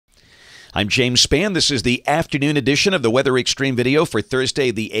I'm James Spann. This is the afternoon edition of the Weather Xtreme video for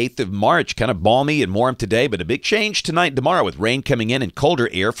Thursday, the 8th of March. Kind of balmy and warm today, but a big change tonight and tomorrow with rain coming in and colder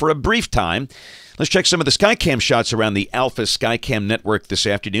air for a brief time. Let's check some of the Skycam shots around the Alpha Skycam network this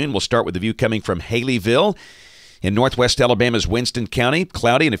afternoon. We'll start with the view coming from Haleyville in northwest Alabama's Winston County.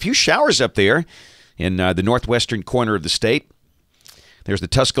 Cloudy and a few showers up there in the northwestern corner of the state. There's the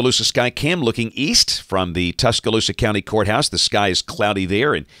Tuscaloosa Skycam looking east from the Tuscaloosa County Courthouse. The sky is cloudy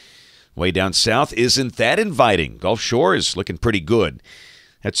there, and way down south, isn't that inviting? Gulf Shore is looking pretty good.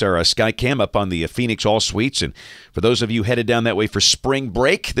 That's our Skycam up on the Phoenix All Suites. And for those of you headed down that way for spring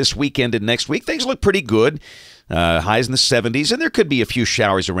break this weekend and next week, things look pretty good. Highs in the 70s, and there could be a few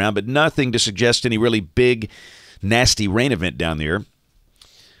showers around, but nothing to suggest any really big, nasty rain event down there.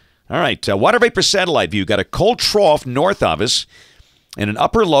 All right, water vapor satellite view. Got a cold trough north of us and an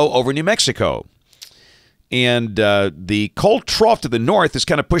upper low over New Mexico. And the cold trough to the north is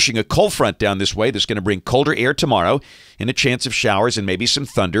kind of pushing a cold front down this way that's going to bring colder air tomorrow and a chance of showers and maybe some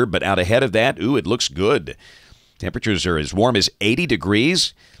thunder. But out ahead of that, it looks good. Temperatures are as warm as 80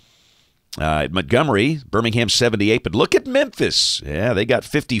 degrees at Montgomery, Birmingham 78. But look at Memphis. Yeah, they got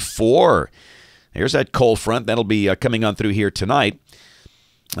 54. There's that cold front. That'll be coming on through here tonight.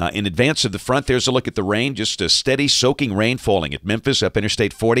 In advance of the front, there's a look at the rain. Just a steady soaking rain falling at Memphis, up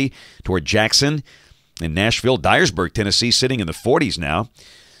Interstate 40 toward Jackson. In Nashville, Dyersburg, Tennessee, sitting in the 40s now.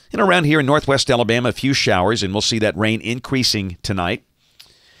 And around here in northwest Alabama, a few showers, and we'll see that rain increasing tonight.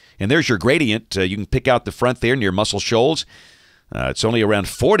 And there's your gradient. You can pick out the front there near Muscle Shoals. It's only around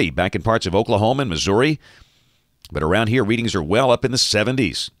 40 back in parts of Oklahoma and Missouri. But around here, readings are well up in the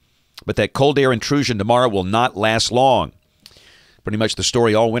 70s. But that cold air intrusion tomorrow will not last long. Pretty much the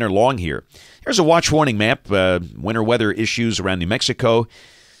story all winter long here. Here's a watch warning map. Winter weather issues around New Mexico.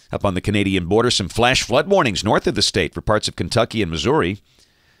 Up on the Canadian border, some flash flood warnings north of the state for parts of Kentucky and Missouri.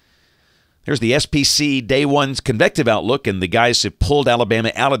 There's the SPC Day 1's convective outlook, and the guys have pulled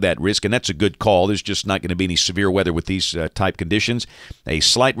Alabama out of that risk, and that's a good call. There's just not going to be any severe weather with these type conditions. A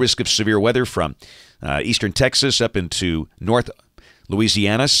slight risk of severe weather from eastern Texas up into north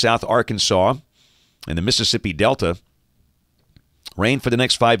Louisiana, south Arkansas, and the Mississippi Delta. Rain for the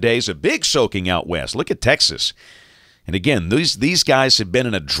next 5 days, a big soaking out west. Look at Texas. And again, these guys have been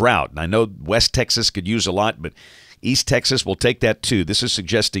in a drought. And I know West Texas could use a lot, but East Texas will take that too. This is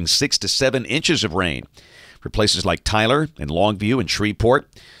suggesting 6 to 7 inches of rain for places like Tyler and Longview and Shreveport,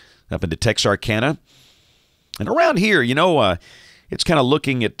 up into Texarkana. And around here, it's kind of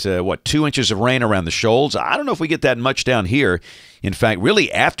looking at, 2 inches of rain around the shoals. I don't know if we get that much down here. In fact,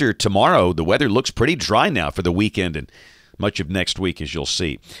 really after tomorrow, the weather looks pretty dry now for the weekend and much of next week, as you'll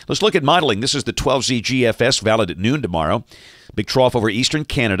see. Let's look at modeling. This is the 12Z GFS, valid at noon tomorrow. Big trough over eastern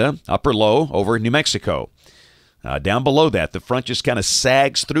Canada, upper low over New Mexico. Down below that, the front just kind of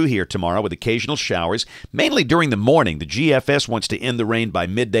sags through here tomorrow with occasional showers, mainly during the morning. The GFS wants to end the rain by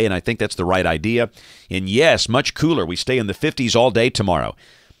midday, and I think that's the right idea. And yes, much cooler. We stay in the 50s all day tomorrow.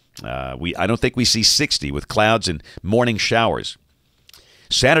 I don't think we see 60 with clouds and morning showers.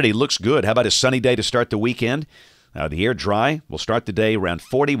 Saturday looks good. How about a sunny day to start the weekend? The air dry. We'll start the day around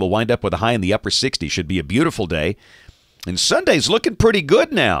 40. We'll wind up with a high in the upper 60s. Should be a beautiful day. And Sunday's looking pretty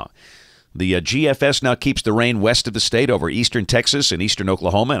good now. The GFS now keeps the rain west of the state over eastern Texas and eastern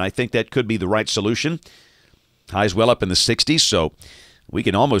Oklahoma, and I think that could be the right solution. Highs well up in the 60s, so we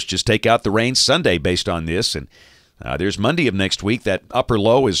can almost just take out the rain Sunday based on this. And there's Monday of next week. That upper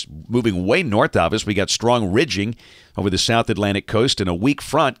low is moving way north of us. We got strong ridging over the South Atlantic coast, and a weak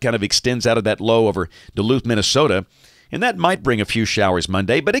front kind of extends out of that low over Duluth, Minnesota. And that might bring a few showers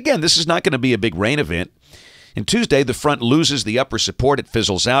Monday. But again, this is not going to be a big rain event. And Tuesday, the front loses the upper support. It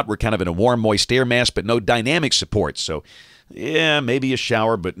fizzles out. We're kind of in a warm, moist air mass, but no dynamic support. So, yeah, maybe a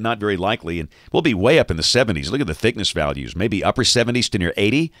shower, but not very likely. And we'll be way up in the 70s. Look at the thickness values. Maybe upper 70s to near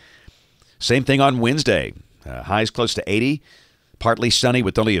 80. Same thing on Wednesday. Highs close to 80. Partly sunny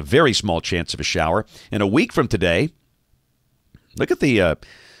with only a very small chance of a shower. And a week from today, look at the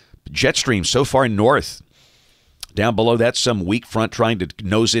jet stream so far north. Down below that, some weak front trying to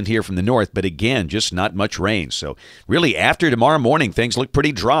nose in here from the north, but again, just not much rain. So really, after tomorrow morning, things look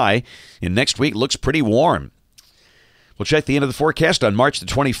pretty dry, and next week looks pretty warm. We'll check the end of the forecast on March the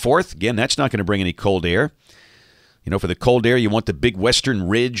 24th. Again, that's not going to bring any cold air. For the cold air, you want the big western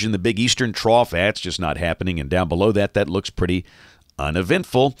ridge and the big eastern trough. That's just not happening, and down below that, that looks pretty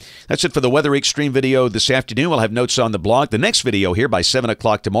uneventful. That's it for the Weather Xtreme video this afternoon. We'll have notes on the blog. The next video here by 7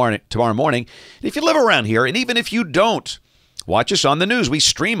 o'clock tomorrow morning. And if you live around here, and even if you don't, watch us on the news. We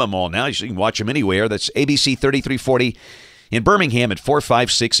stream them all now. You can watch them anywhere. That's ABC 3340 In Birmingham at 4,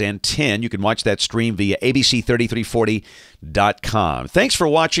 5, 6, and 10. You can watch that stream via abc3340.com. Thanks for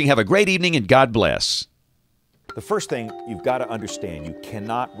watching. Have a great evening, and God bless. The first thing you've got to understand, you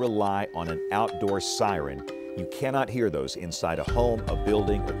cannot rely on an outdoor siren. You cannot hear those inside a home, a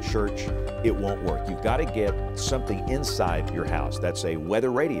building, a church. It won't work. You've got to get something inside your house. That's a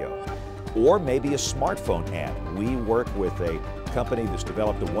weather radio or maybe a smartphone app. We work with a company that's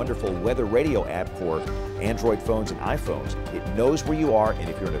developed a wonderful weather radio app for Android phones and iPhones. It knows where you are, and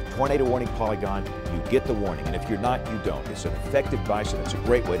if you're in a tornado warning polygon, you get the warning. And if you're not, you don't. It's an effective device, and it's a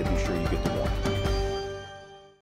great way to be sure you get the warning.